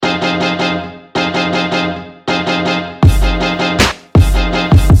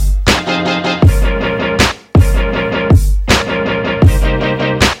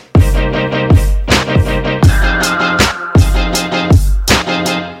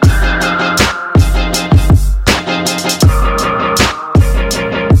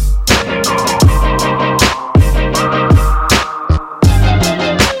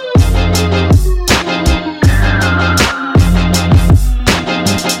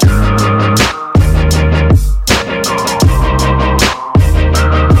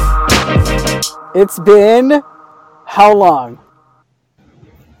It's been how long?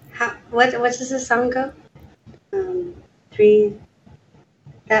 What does the song go? Three.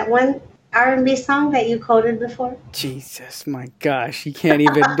 That one R&B song that you quoted before. Jesus, my gosh, you can't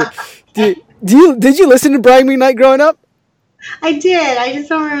even. Did you listen to Brian McKnight growing up? I did. I just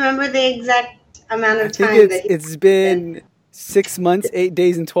don't remember the exact amount of I think time that it's been 6 months, 8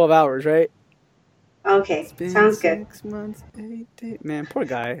 days, and 12 hours, right? Okay, It's been sounds good. 6 months, 8 days. Man, poor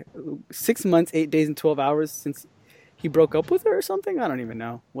guy. 6 months, 8 days, and 12 hours since he broke up with her or something. I don't even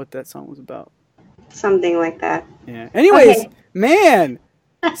know what that song was about. Something like that. Yeah. Anyways, Okay. man.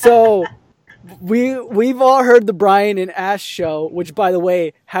 So we've all heard the Brian and Ash show, which, by the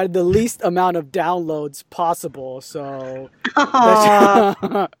way, had the least amount of downloads possible. So no,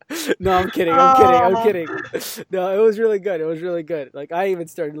 I'm kidding. No, it was really good. Like, I even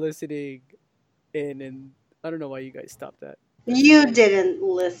started listening in, and I don't know why you guys stopped that. You didn't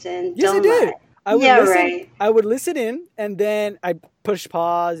listen. Yes, Don't I did. lie. Right. I would listen in, and then I push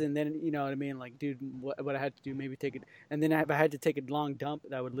pause, and then, you know what I mean? Like, dude, what I had to do, maybe take it. And then if I had to take a long dump,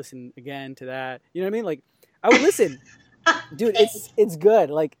 I would listen again to that. You know what I mean? Like, I would listen. Dude, it's good.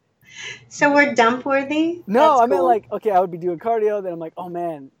 Like, so we're dump worthy? no, That's I meant cool. like, okay, I would be doing cardio, then I'm like, oh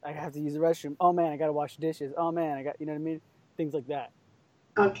man, I have to use the restroom. Oh man, I got to wash the dishes. Oh man, you know what I mean? Things like that.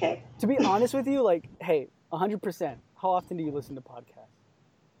 Okay. To be honest with you, like, hey, 100%. How often do you listen to podcasts?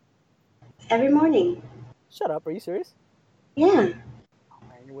 Every morning. Shut up. Are you serious? Yeah. Oh,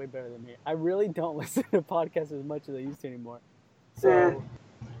 man, you're way better than me. I really don't listen to podcasts as much as I used to anymore. So,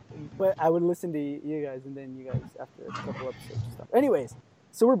 but I would listen to you guys, and then you guys after a couple episodes and stuff. Anyways,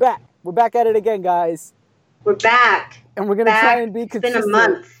 so we're back. We're back at it again, guys. We're back. And we're going to try and be consistent. It's been a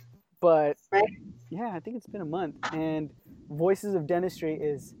month. But, right? Yeah, I think it's been a month. And Voices of Dentistry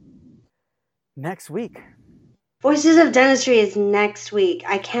is next week. Voices of Dentistry is next week.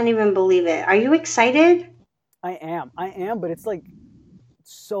 I can't even believe it. Are you excited? I am, but it's like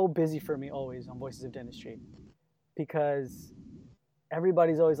so busy for me always on Voices of Dentistry because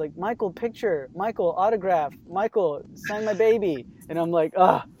everybody's always like, Michael, picture, Michael, autograph, Michael, sign my baby. And I'm like,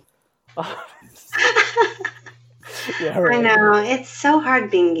 yeah, right. I know. It's so hard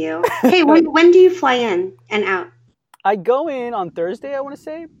being you. Hey, when do you fly in and out? I go in on Thursday, I want to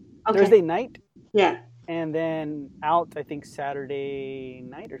say. Okay. Thursday night. Yeah. And then out, I think, Saturday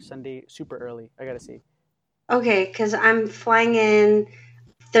night or Sunday, super early. I got to see. Okay, because I'm flying in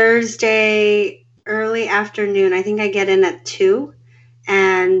Thursday early afternoon. I think I get in at 2,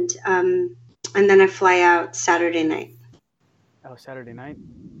 and then I fly out Saturday night. Oh, Saturday night?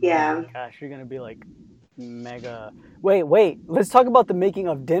 Yeah. Oh, gosh, you're going to be like mega... Wait. Let's talk about the making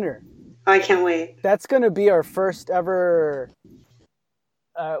of dinner. Oh, I can't wait. That's going to be our first ever...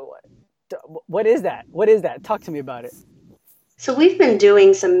 What is that? Talk to me about it. So we've been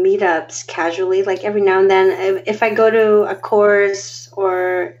doing some meetups casually, like every now and then. If I go to a course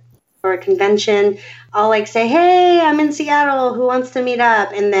or a convention, I'll like say, hey, I'm in Seattle. Who wants to meet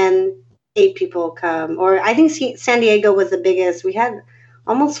up? And then 8 people come. Or I think San Diego was the biggest. We had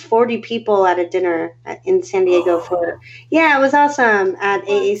almost 40 people at a dinner in San Diego it was awesome at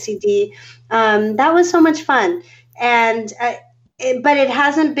AACD. That was so much fun. And but it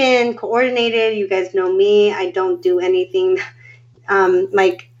hasn't been coordinated. You guys know me. I don't do anything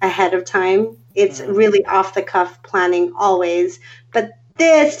like ahead of time. It's really off the cuff planning always. But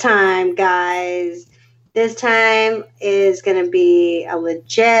this time, guys, is going to be a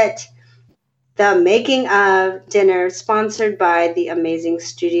legit The Making of Dinner, sponsored by the amazing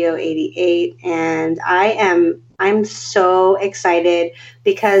Studio 88. And I'm so excited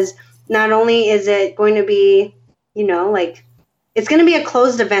because not only is it going to be, it's going to be a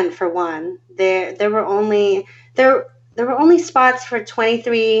closed event for one. There were only spots for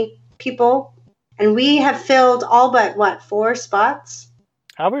 23 people, and we have filled all but 4 spots.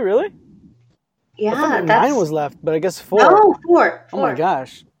 Have we really? Yeah, I thought 9 was left, but I guess 4. No, 4. Oh my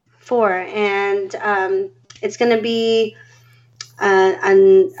gosh. 4, and it's going to be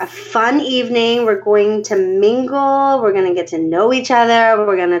a fun evening. We're going to mingle. We're going to get to know each other.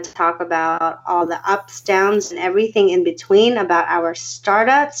 We're going to talk about all the ups, downs, and everything in between about our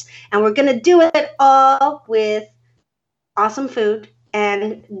startups. And we're going to do it all with awesome food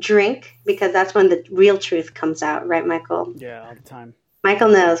and drink, because that's when the real truth comes out. Right, Michael? Yeah, all the time. Michael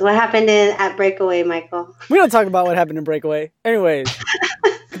knows. What happened at Breakaway, Michael? We don't talk about what happened in Breakaway. Anyways.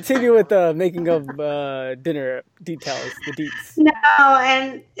 Continue with the making of dinner details, the deets. No,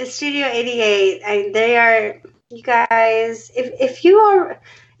 and Studio 88, they are, you guys, if you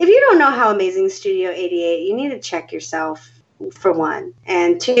don't know how amazing Studio 88, you need to check yourself, for one.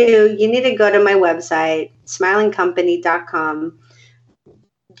 And 2, you need to go to my website, smilingcompany.com.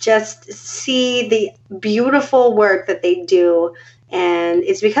 just see the beautiful work that they do. And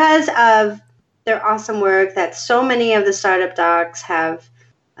it's because of their awesome work that so many of the startup docs have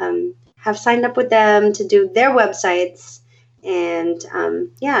signed up with them to do their websites. And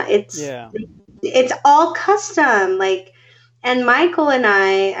it's all custom. Like, and Michael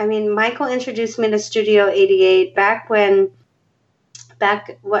and Michael introduced me to Studio 88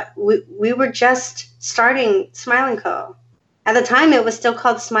 we were just starting Smile & Co. At the time, it was still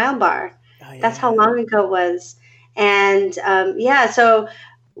called Smile Bar. Oh, yeah. That's how long ago it was. And so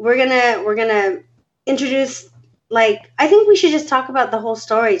we're gonna introduce, like, I think we should just talk about the whole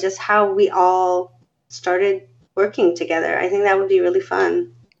story, just how we all started working together. I think that would be really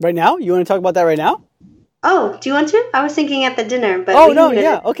fun. Right now? You want to talk about that right now? Oh, do you want to? I was thinking at the dinner, but okay,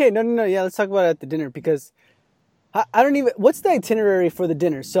 no, yeah, let's talk about it at the dinner, because I don't even. What's the itinerary for the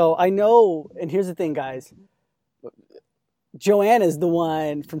dinner? So I know, and here's the thing, guys. Joanna's the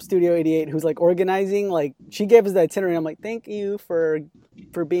one from Studio 88 who's like organizing. Like, she gave us the itinerary. I'm like, thank you for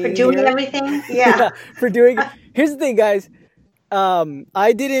being for doing here. Everything. Yeah. For doing it. Here's the thing, guys.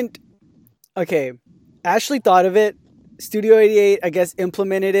 I didn't. Okay, Ashley thought of it. Studio 88, I guess,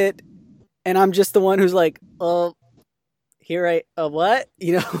 implemented it, and I'm just the one who's like, what?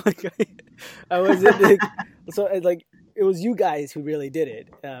 You know, like, I wasn't like, so like. It was you guys who really did it,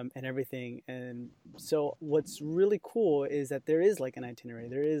 and everything. And so what's really cool is that there is like an itinerary.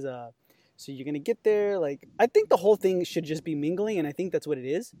 There is so you're going to get there. Like, I think the whole thing should just be mingling. And I think that's what it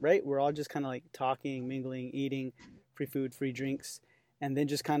is, right? We're all just kind of like talking, mingling, eating, free food, free drinks. And then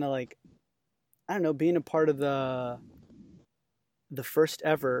just kind of like, I don't know, being a part of the first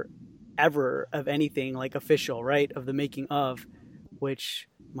ever of anything like official, right? Of the making of, which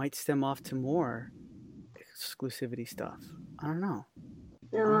might stem off to more exclusivity stuff. I don't know.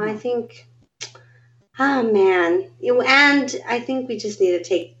 No, I think, man. And I think we just need to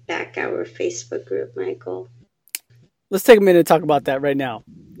take back our Facebook group, Michael. Let's take a minute to talk about that right now.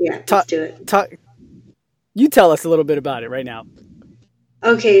 Yeah, let's do it. You tell us a little bit about it right now.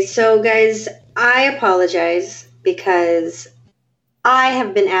 Okay, so guys, I apologize because I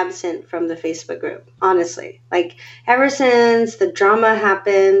have been absent from the Facebook group, honestly. Like, ever since the drama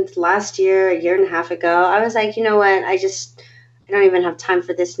happened last year, a year and a half ago, I was like, you know what? I don't even have time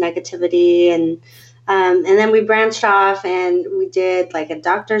for this negativity. And then we branched off and we did like a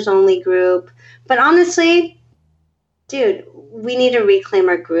doctors only group. But honestly, dude, we need to reclaim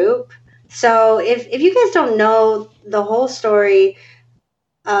our group. So if you guys don't know the whole story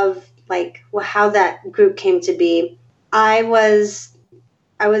of like how that group came to be, I was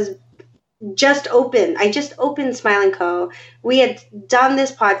just open. I just opened Smile & Co. We had done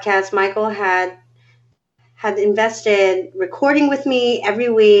this podcast. Michael had invested recording with me every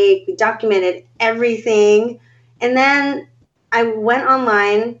week. We documented everything. And then I went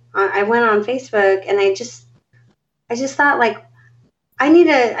online. I went on Facebook, and I just thought, like, I need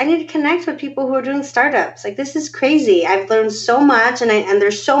to connect with people who are doing startups. Like, this is crazy. I've learned so much, and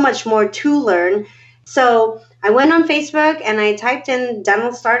there's so much more to learn. So I went on Facebook and I typed in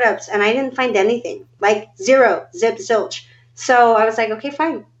dental startups, and I didn't find anything. Like, zero, zip, zilch. So I was like, okay,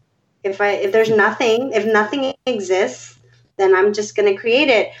 fine. If nothing exists, then I'm just going to create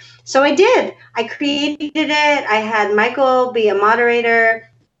it. So I did. I created it. I had Michael be a moderator.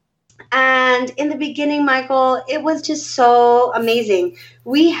 And in the beginning, Michael, it was just so amazing.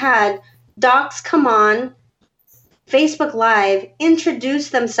 We had docs come on Facebook Live, introduce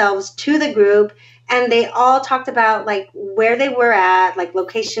themselves to the group, and they all talked about like where they were at, like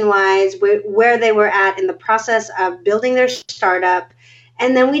location-wise, where they were at in the process of building their startup.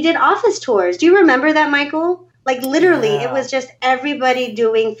 And then we did office tours. Do you remember that, Michael? Like, literally, It was just everybody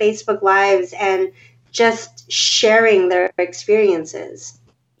doing Facebook Lives and just sharing their experiences.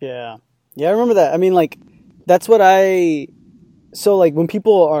 Yeah, I remember that. I mean, like, that's what so, like, when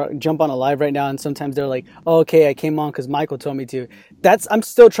people jump on a live right now, and sometimes they're like, oh, okay, I came on because Michael told me to. I'm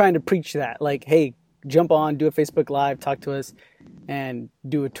still trying to preach that. Like, hey, jump on, do a Facebook Live, talk to us, and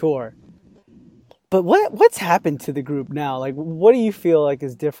do a tour. But what's happened to the group now? Like, what do you feel like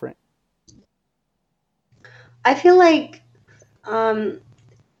is different? I feel like, I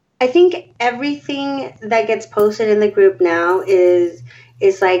think everything that gets posted in the group now is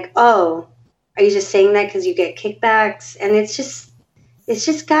like, oh, are you just saying that because you get kickbacks? And it's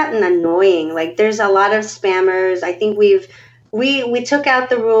just gotten annoying. Like, there's a lot of spammers. I think we took out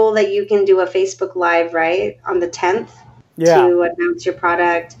the rule that you can do a Facebook Live, right, on the 10th to announce your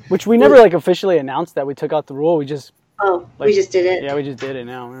product. Which we never like officially announced that we took out the rule. We just we just did it. Yeah, we just did it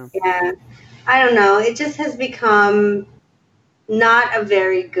now. Yeah. I don't know. It just has become not a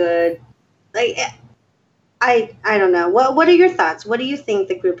very good, like, I don't know. What are your thoughts? What do you think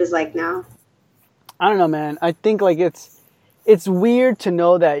the group is like now? I don't know, man. I think like it's weird to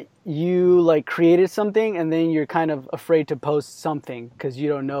know that you like created something and then you're kind of afraid to post something because you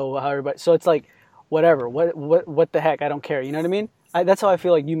don't know how everybody. So it's like, whatever. What the heck? I don't care. You know what I mean? That's how I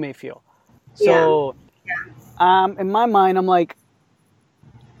feel like you may feel. So, in my mind, I'm like,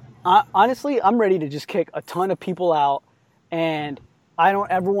 honestly, I'm ready to just kick a ton of people out, and I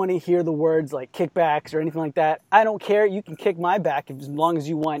don't ever want to hear the words like kickbacks or anything like that. I don't care. You can kick my back as long as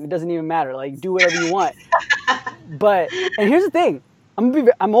you want. It doesn't even matter. Like, do whatever you want. And here's the thing.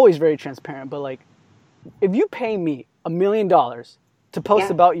 I'm always very transparent, but like, if you pay me $1 million to post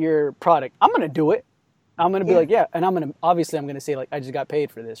about your product, I'm going to do it. I'm going to be like, yeah. And I'm going to say like, I just got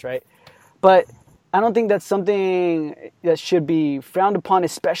paid for this. Right. But I don't think that's something that should be frowned upon,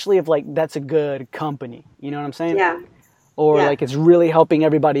 especially if like that's a good company. You know what I'm saying? Yeah. Or like it's really helping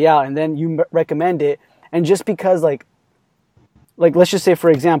everybody out, and then you recommend it. And just because like let's just say, for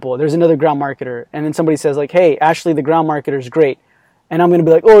example, there's another ground marketer, and then somebody says like, hey, Ashley, the ground marketer is great. And I'm going to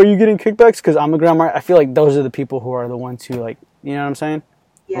be like, oh, are you getting kickbacks? Because I'm a ground marketer. I feel like those are the people who are the ones who like, you know what I'm saying?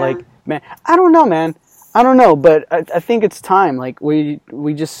 Yeah. Like, man, I don't know, man. I don't know, but I think it's time. Like we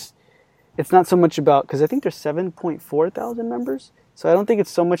just, it's not so much about, because I think there's 7.4 thousand members. So I don't think it's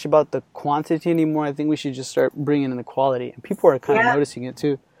so much about the quantity anymore. I think we should just start bringing in the quality. And people are kind of noticing it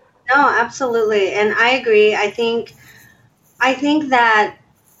too. No, absolutely. And I agree. I think that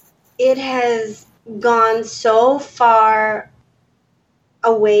it has gone so far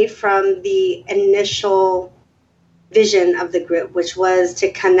away from the initial vision of the group, which was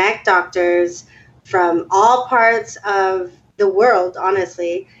to connect doctors from all parts of the world,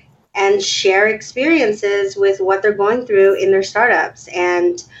 honestly, and share experiences with what they're going through in their startups.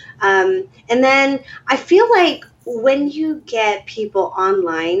 And then I feel like when you get people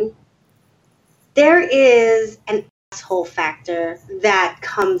online, there is an asshole factor that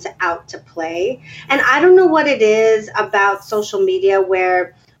comes out to play. And I don't know what it is about social media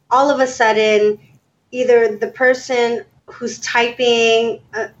where all of a sudden, either the person who's typing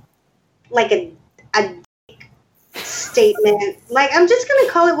like a statement, like, I'm just going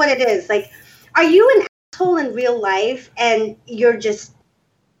to call it what it is. Like, are you an asshole in real life and you just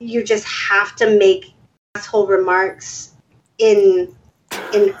have to make asshole remarks in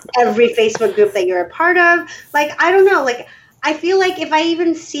every Facebook group that you're a part of? Like, I don't know. Like, I feel like if I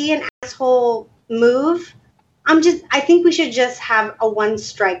even see an asshole move, I think we should just have a one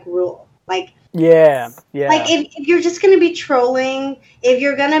strike rule. Like, yeah. Like, if you're just going to be trolling, if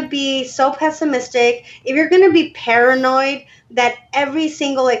you're going to be so pessimistic, if you're going to be paranoid that every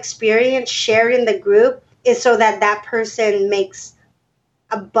single experience shared in the group is so that person makes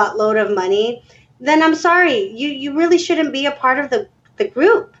a buttload of money, then I'm sorry, you really shouldn't be a part of the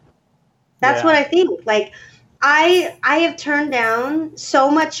group. That's what I think. Like, I have turned down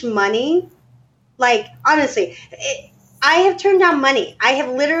so much money. Like, honestly, I have turned down money. I have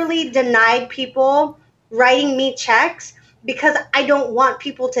literally denied people writing me checks because I don't want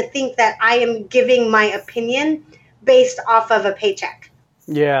people to think that I am giving my opinion based off of a paycheck.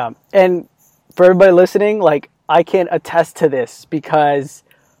 Yeah. And for everybody listening, like, I can attest to this because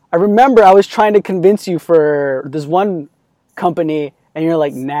I remember I was trying to convince you for this one company and you're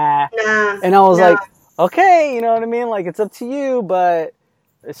like, nah. And I was like, okay, you know what I mean? Like, it's up to you. But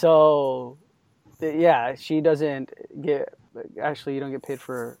so, yeah, she doesn't get, actually, you don't get paid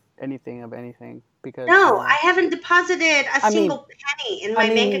for anything of anything because. No, I haven't deposited a single penny in my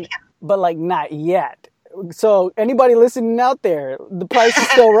bank account. But like, not yet. So anybody listening out there, the price is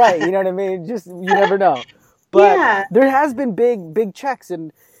still right. You know what I mean? Just, you never know. But there has been big checks.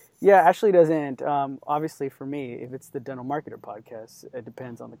 And yeah, Ashley doesn't, obviously for me, if it's the Dental Marketer podcast, it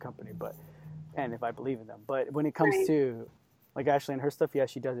depends on the company, and if I believe in them. But when it comes to like Ashley and her stuff, yeah,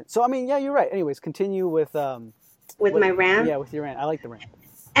 she doesn't. So, I mean, yeah, you're right. Anyways, continue with my rant? Yeah, with your rant. I like the rant.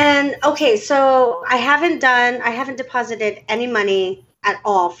 And okay, so I haven't deposited any money at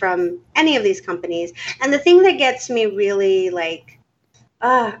all from any of these companies. And the thing that gets me really like,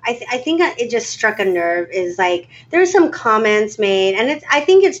 I think it just struck a nerve is like, there's some comments made and I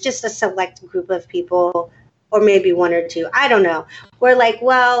think it's just a select group of people or maybe one or two. I don't know. We're like,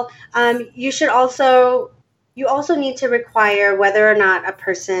 well, you also need to require whether or not a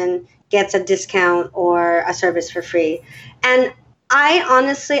person gets a discount or a service for free. And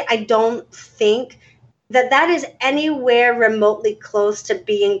I don't think that is anywhere remotely close to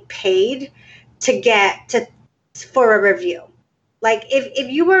being paid for a review. Like, if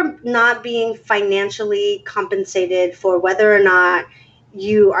you were not being financially compensated for whether or not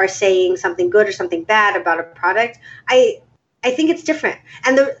you are saying something good or something bad about a product, I I think it's different.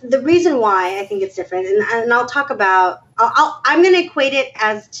 And the reason why I think it's different, and I'll talk about, I'm going to equate it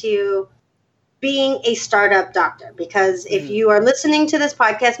as to being a startup doctor, because if you are listening to this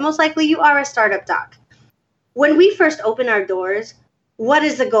podcast, most likely you are a startup doc. When we first open our doors, what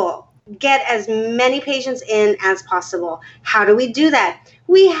is the goal? Get as many patients in as possible. How do we do that?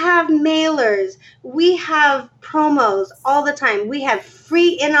 We have mailers. We have promos all the time. We have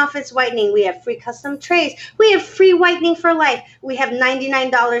free in-office whitening. We have free custom trays. We have free whitening for life. We have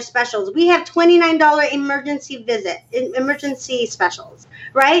 $99 specials. We have $29 emergency specials,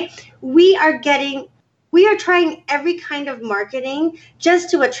 right? We are trying every kind of marketing just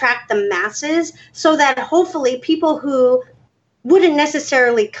to attract the masses, so that hopefully people who wouldn't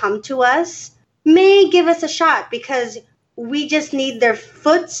necessarily come to us may give us a shot, because we just need their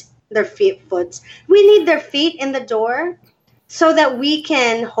feet in the door, so that we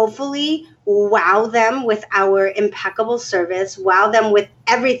can hopefully wow them with our impeccable service, wow them with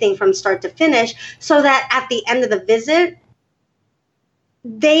everything from start to finish, so that at the end of the visit,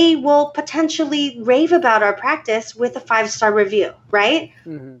 they will potentially rave about our practice with a 5-star review, right?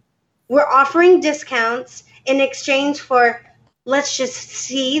 Mm-hmm. We're offering discounts in exchange for, let's just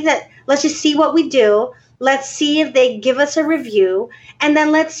see what we do. Let's see if they give us a review, and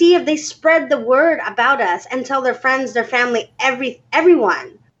then let's see if they spread the word about us and tell their friends, their family,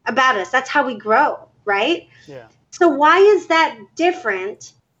 everyone about us. That's how we grow, right? Yeah. So why is that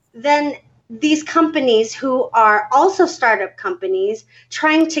different than these companies who are also startup companies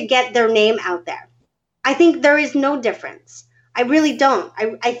trying to get their name out there? I think there is no difference. I really don't.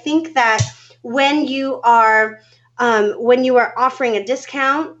 I think that when you are offering a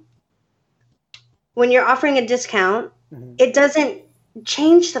discount, it doesn't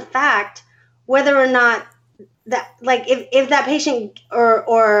change the fact whether or not that, like, if that patient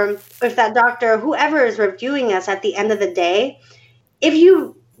or if that doctor or whoever is reviewing us at the end of the day, if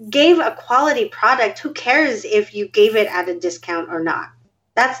you gave a quality product, who cares if you gave it at a discount or not?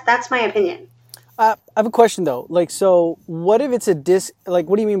 That's my opinion. I have a question though. Like, so what if it's like,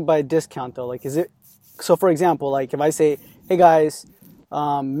 what do you mean by discount though? Like, is it, so for example, like if I say, hey guys,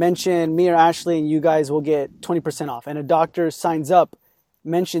 mention me or Ashley and you guys will get 20% off, and a doctor signs up,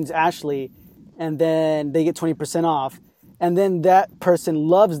 mentions Ashley, and then they get 20% off, and then that person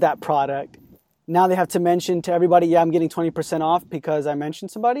loves that product. Now they have to mention to everybody, yeah, I'm getting 20% off because I mentioned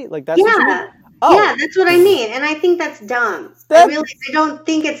somebody? Like, that's what you mean? Oh. Yeah, that's what I mean. And I think that's dumb. I don't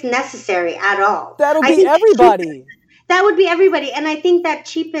think it's necessary at all. That'll be everybody. That would be everybody. And I think that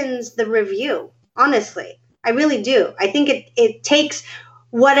cheapens the review, honestly. I really do. I think it takes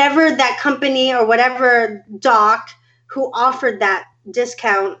whatever that company or whatever doc who offered that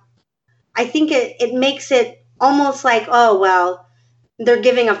discount, I think it makes it almost like, oh, well, they're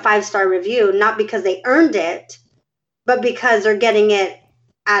giving a 5-star review, not because they earned it, but because they're getting it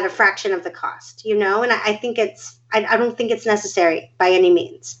at a fraction of the cost, you know? And I think I don't think it's necessary by any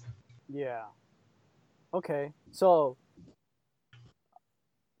means. Yeah. Okay. So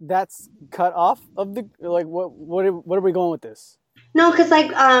that's cut off of the, like, what are we going with this? No, because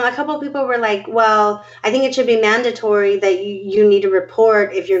like a couple of people were like, well, I think it should be mandatory that you need to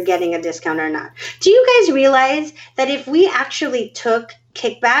report if you're getting a discount or not. Do you guys realize that if we actually took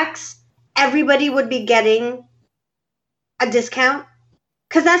kickbacks, everybody would be getting a discount?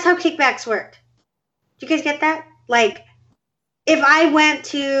 Because that's how kickbacks work. Do you guys get that? Like, if I went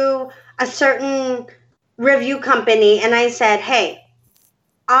to a certain review company and I said, hey,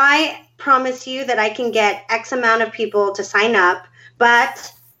 I promise you that I can get X amount of people to sign up,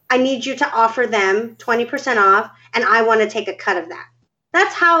 but I need you to offer them 20% off, and I want to take a cut of that.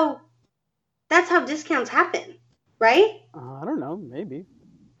 That's how discounts happen, right? I don't know, maybe.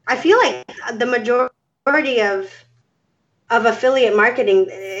 I feel like the majority of affiliate marketing,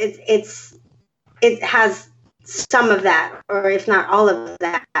 it has some of that, or if not all of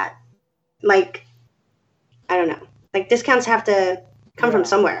that. Like, I don't know. Like, discounts have to come from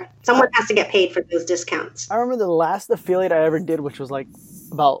somewhere. Someone has to get paid for those discounts. I remember the last affiliate I ever did, which was like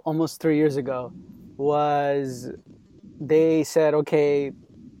about almost 3 years ago, was they said, okay,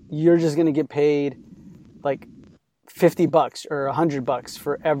 you're just going to get paid like $50 or $100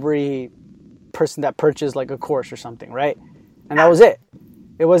 for every person that purchased like a course or something, right? And that was it.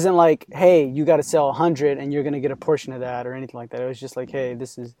 It wasn't like, hey, you got to sell 100 and you're going to get a portion of that or anything like that. It was just like, hey,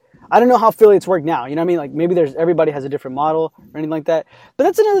 this is, I don't know how affiliates work now. You know what I mean? Like, maybe everybody has a different model or anything like that. But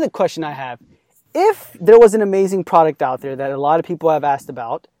that's another question I have. If there was an amazing product out there that a lot of people have asked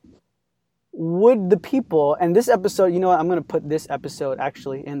about, would the people, and this episode, you know what, I'm going to put this episode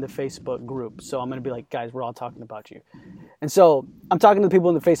actually in the Facebook group. So I'm going to be like, guys, we're all talking about you. And so I'm talking to the people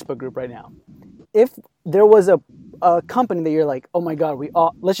in the Facebook group right now. If there was a a company that you're like, oh my God,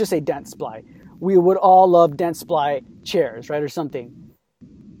 let's just say Dentsply. We would all love Dentsply chairs, right? Or something.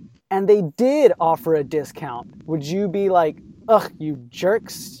 And they did offer a discount. Would you be like, ugh, you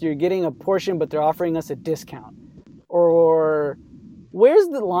jerks, you're getting a portion, but they're offering us a discount? Or where's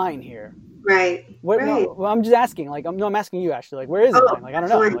the line here? Right. Right. No, well, I'm just asking. Like, I'm asking you, Ashley. Like, where is the line? Like, I don't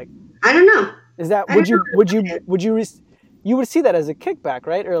know. Like, I don't know. Is that you would see that as a kickback,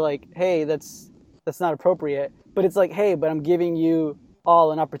 right? Or like, hey, that's not appropriate. But it's like, hey, but I'm giving you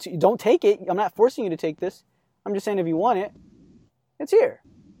all an opportunity. Don't take it. I'm not forcing you to take this. I'm just saying if you want it, it's here.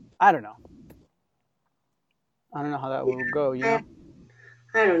 I don't know. I don't know how that will go. You know?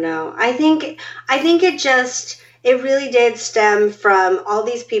 I don't know. I think it really did stem from all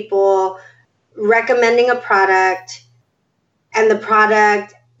these people recommending a product, and the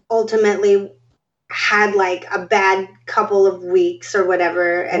product ultimately had like a bad couple of weeks or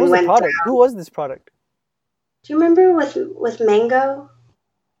whatever, and went down. Who was this product? Do you remember with Mango?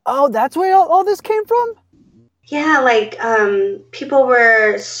 Oh, that's where all this came from? Yeah, like people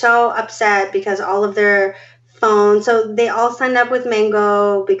were so upset because all of their phones, so they all signed up with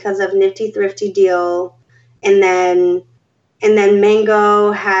Mango because of Nifty Thrifty deal, and then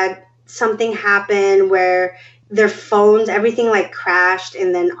Mango had something happen where their phones, everything like crashed,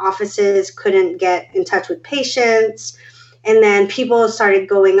 and then offices couldn't get in touch with patients, and then people started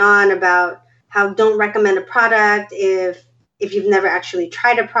going on about how don't recommend a product if you've never actually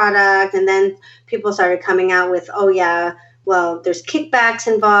tried a product. And then people started coming out with, oh yeah, well, there's kickbacks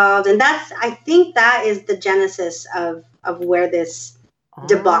involved. And I think that is the genesis of where this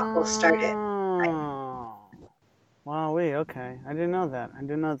debacle started. Wow, okay. I didn't know that.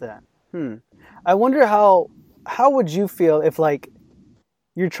 I wonder how would you feel if like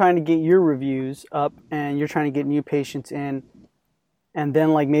you're trying to get your reviews up and you're trying to get new patients in, and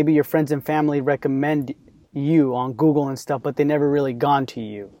then like maybe your friends and family recommend you on Google and stuff, but they never really gone to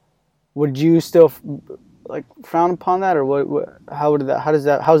you. Would you still like frown upon that, or what? How's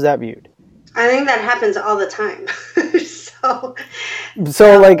that viewed? I think that happens all the time.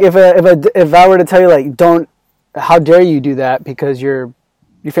 So like if I were to tell you like how dare you do that because your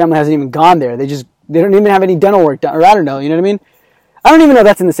family hasn't even gone there. They don't even have any dental work done, or I don't know. You know what I mean? I don't even know if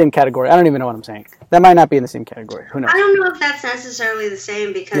that's in the same category. I don't even know what I'm saying. That might not be in the same category. Who knows? I don't know if that's necessarily the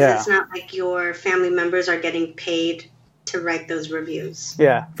same because it's not like your family members are getting paid to write those reviews.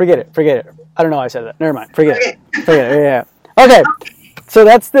 Yeah, forget it. I don't know why I said that. Never mind. Forget it. Yeah. Okay. So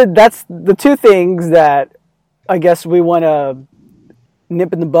that's the two things that I guess we want to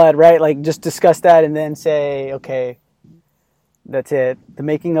nip in the bud, right? Like just discuss that and then say, okay, that's it. The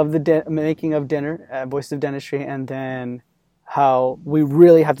making of dinner, Voice of Dentistry, and then how we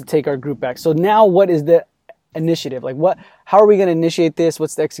really have to take our group back. So now what is the initiative? Like how are we going to initiate this?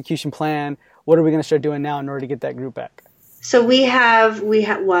 What's the execution plan? What are we going to start doing now in order to get that group back? So we have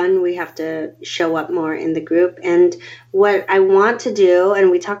to show up more in the group. And what I want to do,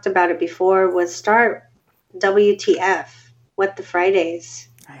 and we talked about it before, was start WTF, What the Fridays.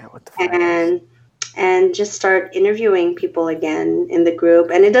 Yeah, What the Fridays. And just start interviewing people again in the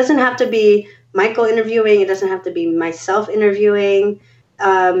group. And it doesn't have to be Michael interviewing. It doesn't have to be myself interviewing.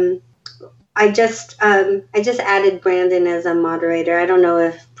 I just added Brandon as a moderator. I don't know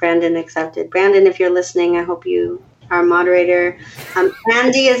if Brandon accepted. Brandon, if you're listening, I hope you are a moderator.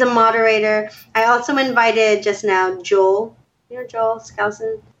 Andy is a moderator. I also invited just now Joel. You know Joel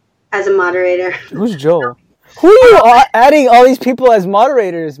Skousen as a moderator. Who's Joel? Who are you adding all these people as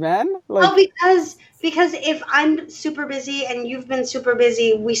moderators, man? Well, because if I'm super busy and you've been super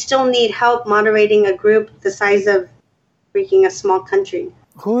busy, we still need help moderating a group the size of freaking a small country.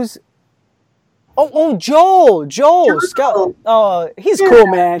 Who's... Oh, Joel Scout. Oh, he's cool,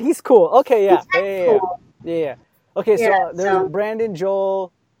 man. He's cool. Okay, yeah. Yeah. Okay, so there's Brandon,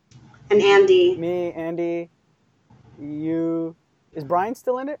 Joel, and Andy. Me, Andy, you. Is Brian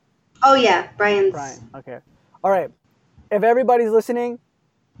still in it? Oh yeah, Brian. Okay. All right. If everybody's listening,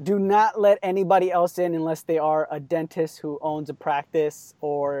 do not let anybody else in unless they are a dentist who owns a practice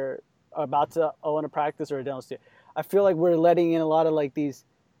or about to own a practice or a dental student. I feel like we're letting in a lot of like these,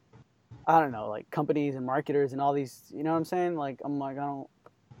 I don't know, like companies and marketers and all these, you know what I'm saying? Like, I'm like, I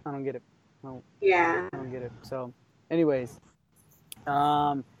don't get it. Yeah. I don't get it. So anyways,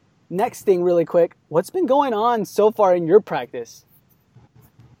 next thing really quick, what's been going on so far in your practice?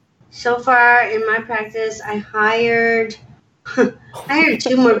 So far in my practice, I hired 2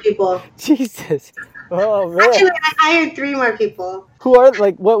 more people. Jesus. Oh, man. Actually, I hired 3 more people. Who are,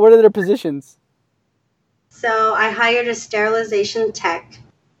 like, what are their positions? So I hired a sterilization tech.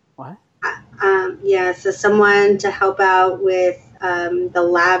 What? So someone to help out with the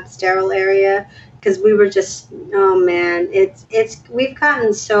lab sterile area. because we were just, oh man, we've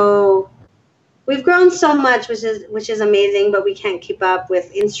grown so much, which is amazing, but we can't keep up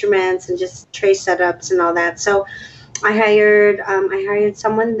with instruments and just tray setups and all that. So I hired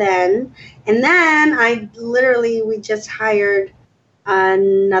someone then, and then we just hired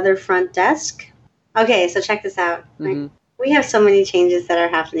another front desk. Okay, so check this out. Mm-hmm. We have so many changes that are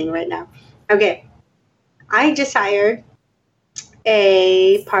happening right now. Okay, I just hired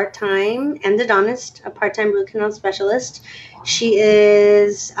a part-time endodontist, a part-time root canal specialist. She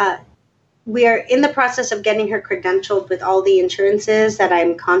is, we are in the process of getting her credentialed with all the insurances that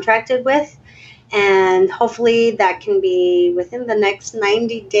I'm contracted with. And hopefully that can be within the next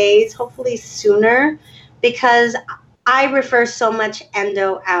 90 days, hopefully sooner, because I refer so much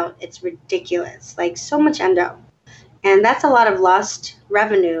endo out. It's ridiculous, like so much endo. And that's a lot of lost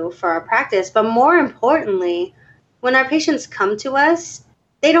revenue for our practice. But more importantly, when our patients come to us,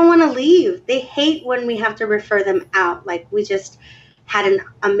 they don't want to leave. They hate when we have to refer them out. Like, we just had an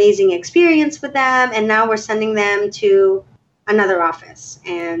amazing experience with them, and now we're sending them to another office.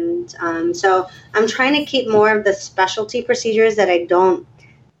 And so I'm trying to keep more of the specialty procedures that I don't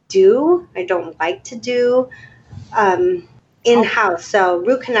like to do in-house. So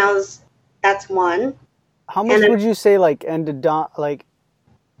root canals, that's one. How much would you say, like,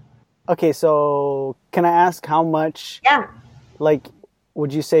 okay, so can I ask how much, like,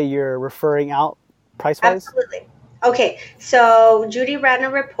 would you say you're referring out price-wise? Absolutely. Okay, so Judy ran a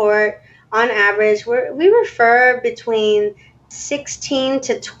report. On average, we refer between 16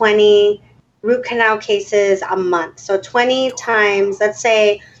 to 20 root canal cases a month. So 20 times, let's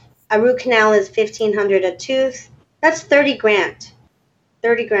say a root canal is $1,500 a tooth. That's $30,000.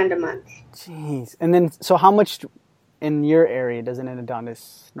 $30,000 a month. Jeez. And then, so how much in your area does an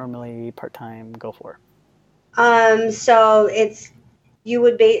endodontist normally part-time go for? So I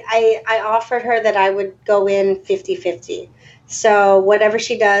offered her that I would go in 50-50. So whatever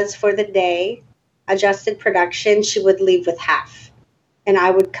she does for the day, adjusted production, she would leave with half. And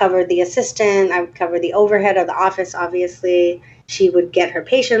I would cover the assistant, I would cover the overhead of the office, obviously. She would get her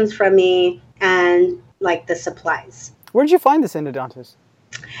patients from me and like the supplies. Where did you find this endodontist?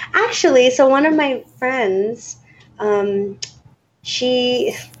 Actually, so one of my friends,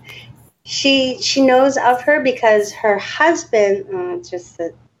 she knows of her because her husband,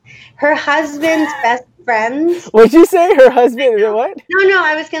 her husband's best friends. What'd you say? Her husband? What? No,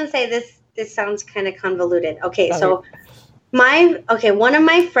 I was going to say this sounds kind of convoluted. Okay, so one of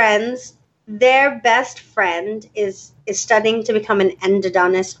my friends, their best friend is studying to become an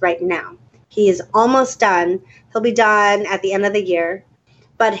endodontist right now. He is almost done. He'll be done at the end of the year.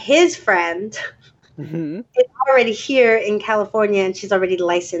 But his friend is already here in California, and she's already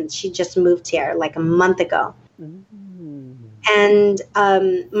licensed. She just moved here like a month ago. And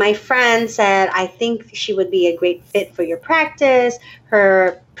my friend said, I think she would be a great fit for your practice.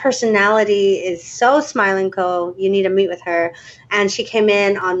 Her personality is so Smiling Co. You need to meet with her. And she came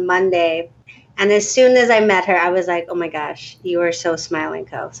in on Monday. And as soon as I met her, I was like, oh my gosh, you are so Smiling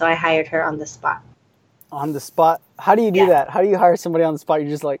Co. So I hired her on the spot. On the spot? How do you do that? How do you hire somebody on the spot? You're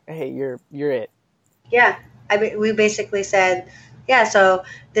just like, hey, you're it. Yeah. We basically said, yeah, so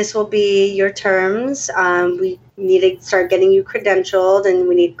this will be your terms. We need to start getting you credentialed, and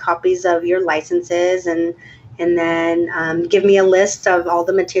we need copies of your licenses, and then give me a list of all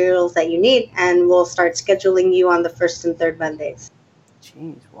the materials that you need, and we'll start scheduling you on the first and third Mondays.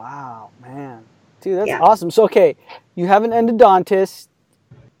 Jeez, wow, man. Dude, that's awesome. So, okay, you have an endodontist,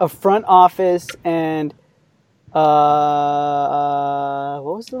 a front office, and what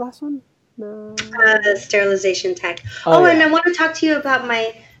was the last one? The sterilization tech. And I want to talk to you about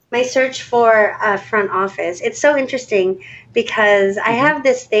my search for front office. It's so interesting because I have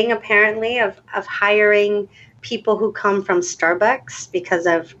this thing apparently of hiring people who come from Starbucks because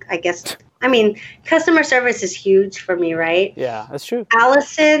of, customer service is huge for me, right? Yeah, that's true.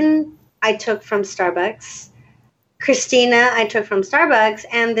 Allison, I took from Starbucks. Christina, I took from Starbucks.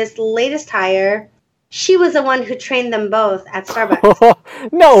 And this latest hire, she was the one who trained them both at Starbucks.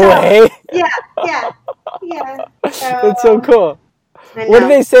 No way. Yeah. That's so cool. What did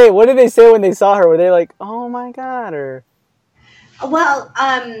they say? What did they say when they saw her? Were they like, "Oh my God," or? Well,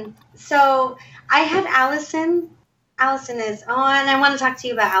 so I had Allison. Allison is, and I want to talk to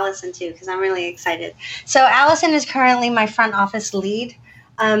you about Allison too, because I'm really excited. So Allison is currently my front office lead,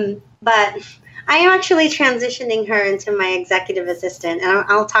 but I am actually transitioning her into my executive assistant, and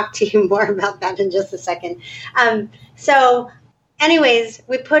I'll talk to you more about that in just a second. So anyways,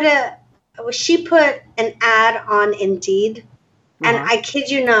 she put an ad on Indeed, and I kid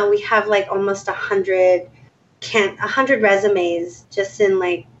you not, we have like almost 100 resumes just in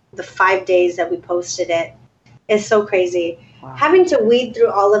like the 5 days that we posted it. It's so crazy. Wow. Having to weed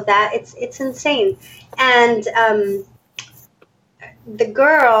through all of that, it's insane. And the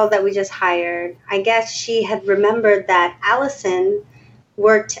girl that we just hired, I guess she had remembered that Allison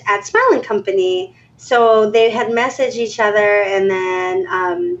worked at Smiling Company, so they had messaged each other, and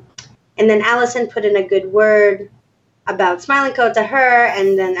then Allison put in a good word about Smiling Co. to her,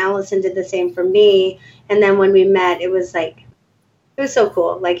 and then Allison did the same for me. And then when we met, it was so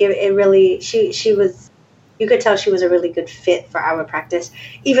cool. Like it really, she was, you could tell she was a really good fit for our practice,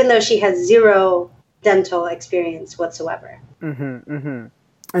 even though she has zero dental experience whatsoever. Mm-hmm, mm-hmm.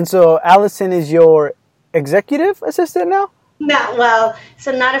 And so Allison is your executive assistant now? No, well,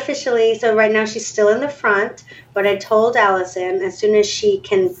 so not officially. So right now she's still in the front, but I told Allison as soon as she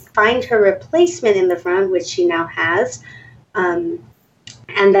can find her replacement in the front, which she now has, and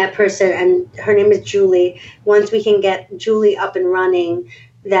that person, and her name is Julie. Once we can get Julie up and running,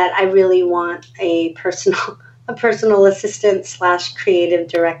 that I really want a personal assistant / creative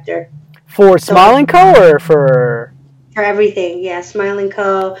director. For Smiling Co. or for everything, yeah, Smiling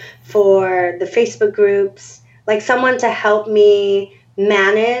Co. For the Facebook groups, like someone to help me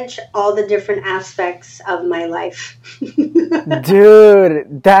manage all the different aspects of my life.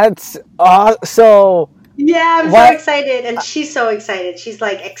 Dude, that's so. Yeah, I'm so excited, and she's so excited. She's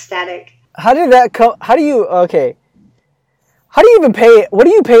like ecstatic. How did that come? How do you even pay? What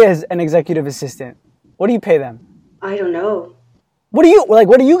do you pay as an executive assistant? What do you pay them? I don't know. What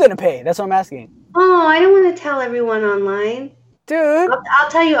are you gonna pay? That's what I'm asking. Oh, I don't want to tell everyone online. Dude. I'll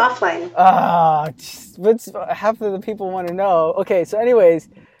tell you offline. But half of the people want to know. Okay, so anyways,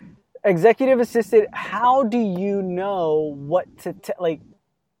 executive assistant, how do you know what to like?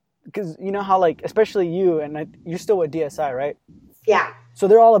 Because you know how, like, especially you, and you're still with DSI, right? Yeah. So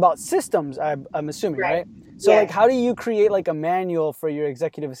they're all about systems, I'm assuming, right? So, yes. like, how do you create, like, a manual for your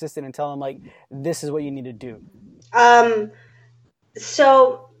executive assistant and tell them, like, this is what you need to do?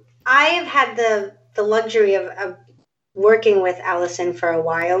 So I have had the luxury of working with Allison for a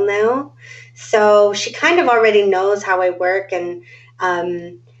while now. So she kind of already knows how I work, and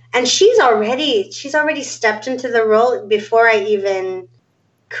she's already stepped into the role before I even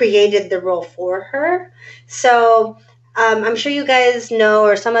created the role for her. So I'm sure you guys know,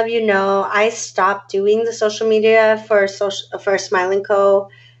 or some of you know, I stopped doing the social media for Smiling Co.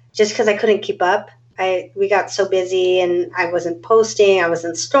 just because I couldn't keep up. We got so busy, and I wasn't posting, I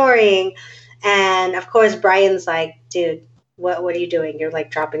wasn't storing, and of course Brian's like, dude, what are you doing? You're like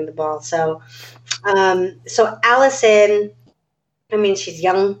dropping the ball. So Allison, I mean, she's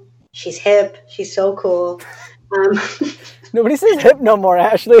young, she's hip, she's so cool. Nobody says hip no more,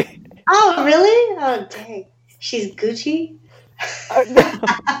 Ashley. Oh, really? Oh, dang. She's Gucci?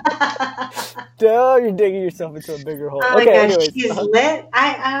 Duh, you're digging yourself into a bigger hole. Oh my gosh, anyways. She's lit?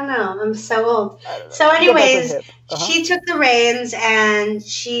 I don't know. I'm so old. So anyways, she took the reins, and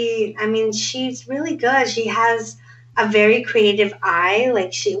she's really good. She has a very creative eye.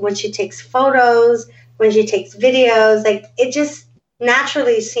 Like, when she takes photos, when she takes videos, like, it just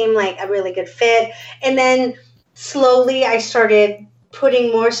naturally seemed like a really good fit. And then slowly I started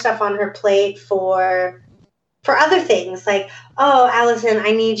putting more stuff on her plate for other things, like, oh, Allison,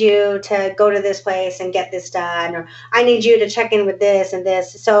 I need you to go to this place and get this done, or I need you to check in with this and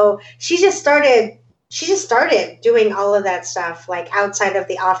this. So she just started doing all of that stuff, like, outside of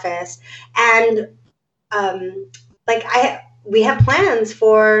the office. And we have plans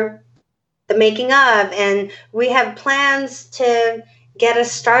for the making of, and we have plans to get a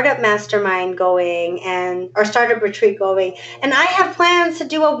startup mastermind going, or startup retreat going. And I have plans to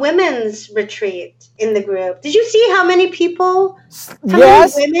do a women's retreat in the group. Did you see how many people?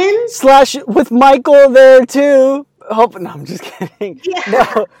 Yes. Many women? / with Michael there too. No, I'm just kidding. Yeah.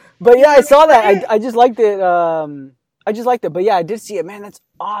 No, but yeah, I saw that. I just liked it. But yeah, I did see it. Man, that's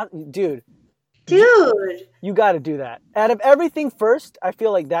awesome, dude. You got to do that. Out of everything first, I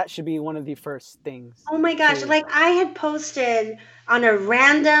feel like that should be one of the first things. Oh my gosh. Like, I had posted on a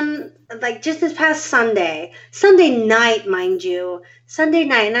random, like, just this past Sunday night, mind you,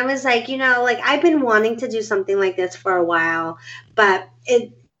 and I was like, like, I've been wanting to do something like this for a while, but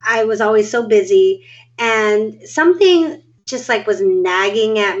I was always so busy, and something just, like, was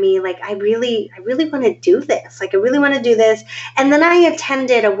nagging at me. Like, I really want to do this. Like, I really want to do this. And then I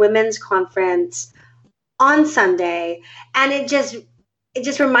attended a women's conference on Sunday, and it just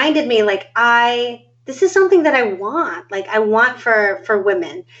reminded me, like, this is something that I want. Like, I want for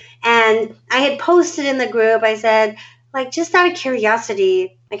women. And I had posted in the group, I said, like, just out of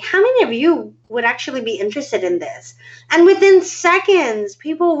curiosity, like, how many of you would actually be interested in this? And within seconds,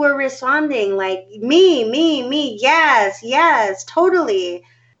 people were responding, like, me, yes, totally.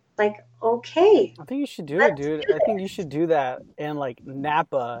 like, okay, I think you should do it, let's dude. do I think you should do that in like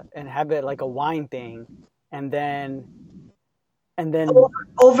Napa and have it like a wine thing, and then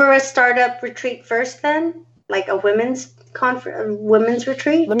over a startup retreat first, then like a women's women's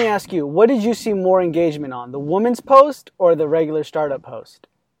retreat. let me ask you, what did you see more engagement on, the woman's post or the regular startup post?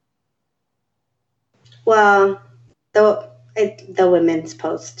 Well, the women's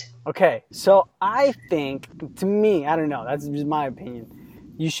post. Okay, so I think, to me, I don't know, that's just my opinion,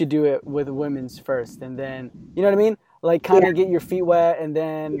 you should do it with women's first, and then, you know what I mean? Like, kind of get your feet wet, and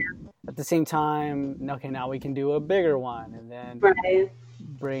then at the same time, okay, now we can do a bigger one, and then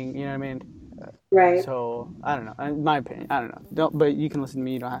bring, you know what I mean? Right. So, I don't know, in my opinion, I don't know. But you can listen to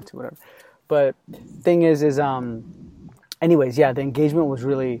me, you don't have to, whatever. But thing is, anyways, yeah, the engagement was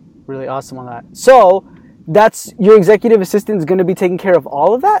really, really awesome on that. So, that's your executive assistant is going to be taking care of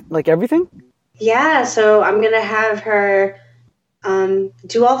all of that, like everything? Yeah, so I'm going to have her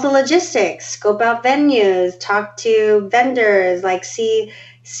do all the logistics, scope out venues, talk to vendors, like see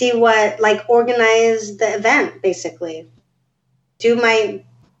what, like organize the event, basically. Do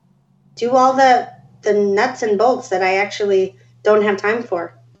all the nuts and bolts that I actually don't have time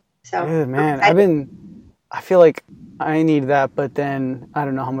for. So, dude, man, I feel like I need that, but then I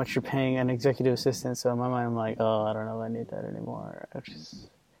don't know how much you're paying an executive assistant, so in my mind I'm like, oh, I don't know if I need that anymore.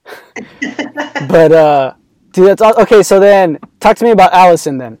 But dude, that's all. Okay, so then talk to me about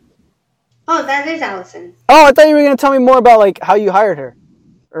Allison then. Oh, that is Allison. Oh, I thought you were going to tell me more about like how you hired her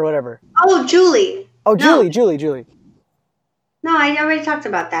or whatever. Oh, Julie. Oh, No. Julie. No, I already talked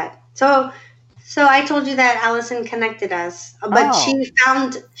about that. So I told you that Allison connected us, but she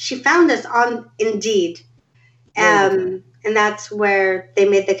found us on Indeed. And that's where they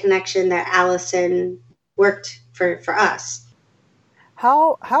made the connection that Allison worked for us.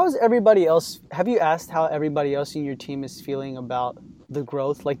 How's everybody else? Have you asked how everybody else in your team is feeling about the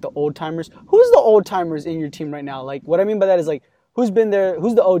growth? Like the old timers? Who's the old timers in your team right now? Like what I mean by that is like who's been there?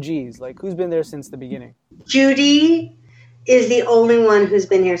 Who's the OGs? Like who's been there since the beginning? Judy is the only one who's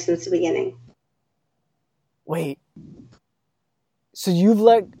been here since the beginning. Wait. So you've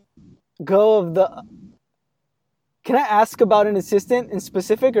let go of the... Can I ask about an assistant in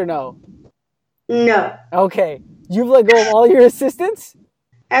specific or no? No. Okay. You've let go of all your assistants?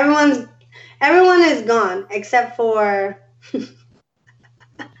 Everyone is gone except for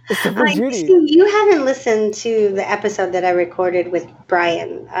Judy. See, you haven't listened to the episode that I recorded with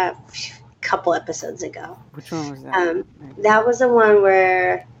Brian a couple episodes ago. Which one was that? That was the one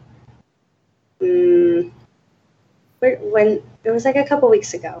where when it was like a couple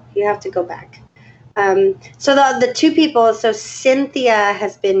weeks ago. You have to go back. So the two people, so Cynthia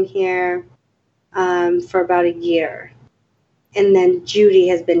has been here for about a year, and then Judy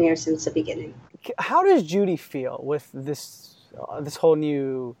has been here since the beginning. How does Judy feel with this whole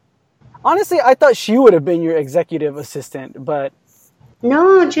new... Honestly, I thought she would have been your executive assistant, but...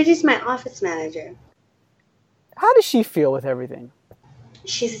 No, Judy's my office manager. How does she feel with everything?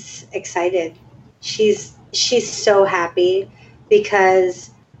 She's excited. She's so happy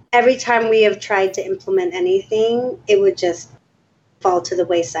because every time we have tried to implement anything, it would just fall to the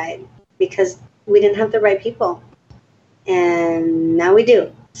wayside because we didn't have the right people. And now we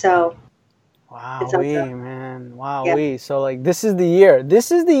do. So Wow-wee, man. Wow-wee. So like this is the year.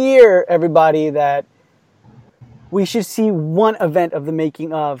 This is the year, everybody, that we should see one event of the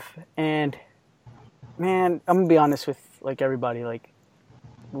making of. And man, I'm gonna be honest with like everybody, like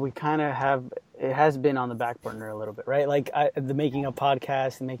we kind of have, it has been on the back burner a little bit, right? Like the making of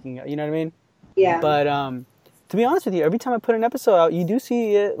podcasts, the making of, you know what I mean? Yeah. But to be honest with you, every time I put an episode out, you do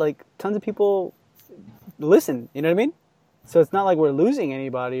see it, like tons of people listen, you know what I mean? So it's not like we're losing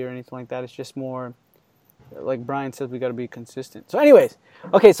anybody or anything like that. It's just more, like Brian says, we got to be consistent. So anyways,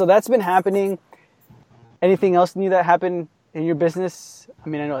 okay, so that's been happening. Anything else new that happened in your business? I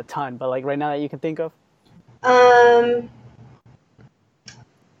mean, I know a ton, but like right now that you can think of?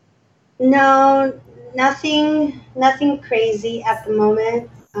 No, nothing crazy at the moment.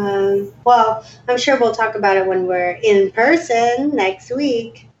 Well, I'm sure we'll talk about it when we're in person next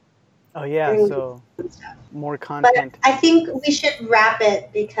week. Oh yeah, so more content. But I think we should wrap it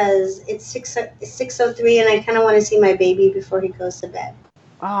because it's 6:03 and I kind of want to see my baby before he goes to bed.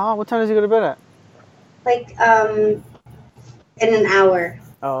 Oh, what time does he go to bed at? Like in an hour.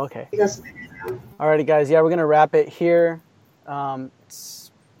 Oh, okay. He goes to bed now. Alrighty, guys. Yeah, we're gonna wrap it here.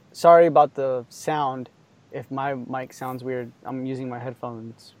 Sorry about the sound. If my mic sounds weird, I'm using my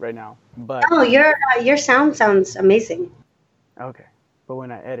headphones right now. But oh, your sound sounds amazing. Okay. But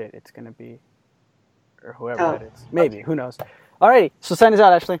when I edit, it's going to be, or whoever edits. Maybe, who knows. Alrighty, so sign us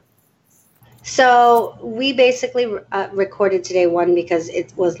out, Ashley. So we basically recorded today, one, because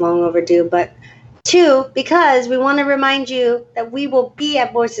it was long overdue, but two, because we want to remind you that we will be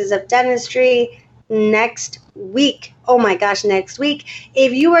at Voices of Dentistry next week. Oh my gosh, next week.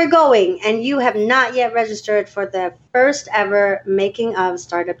 If you are going and you have not yet registered for the first ever Making of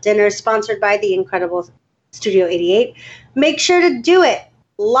Startup Dinner sponsored by the incredible Studio 88, make sure to do it.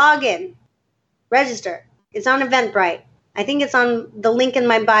 Log in. Register. It's on Eventbrite. I think it's on the link in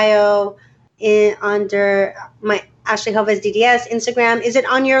my bio under my Ashley Hovez DDS Instagram. Is it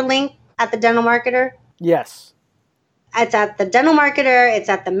on your link at the Dental Marketer? Yes. It's at the Dental Marketer. It's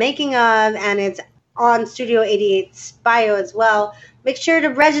at the Making of, and it's on Studio 88's bio as well. Make sure to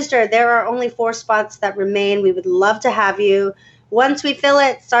register. There are only 4 spots that remain. We would love to have you. Once we fill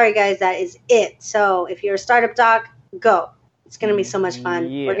it, sorry guys, that is it. So if you're a startup doc, go. It's going to be so much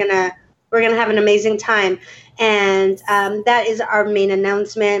fun. Yeah. We're gonna have an amazing time, and that is our main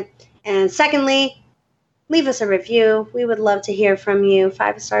announcement. And secondly, leave us a review. We would love to hear from you.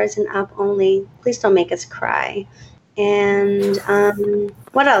 5 stars and up only. Please don't make us cry. And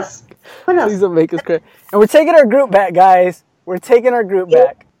what else? Please don't make us cry. And we're taking our group back, guys. We're taking our group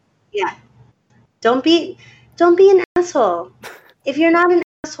back. Yeah. Don't be an asshole. If you're not an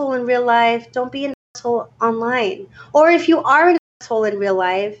asshole in real life, don't be an asshole online. Or if you are an asshole in real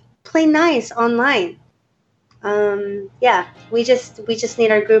life, play nice online. Yeah, we just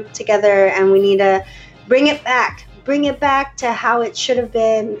need our group together, and we need to bring it back to how it should have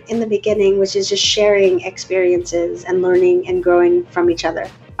been in the beginning, which is just sharing experiences and learning and growing from each other.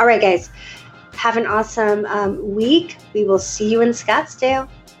 All right, guys, have an awesome week. We will see you in Scottsdale.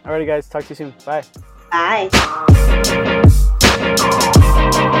 Alrighty, guys, talk to you soon. Bye. Bye.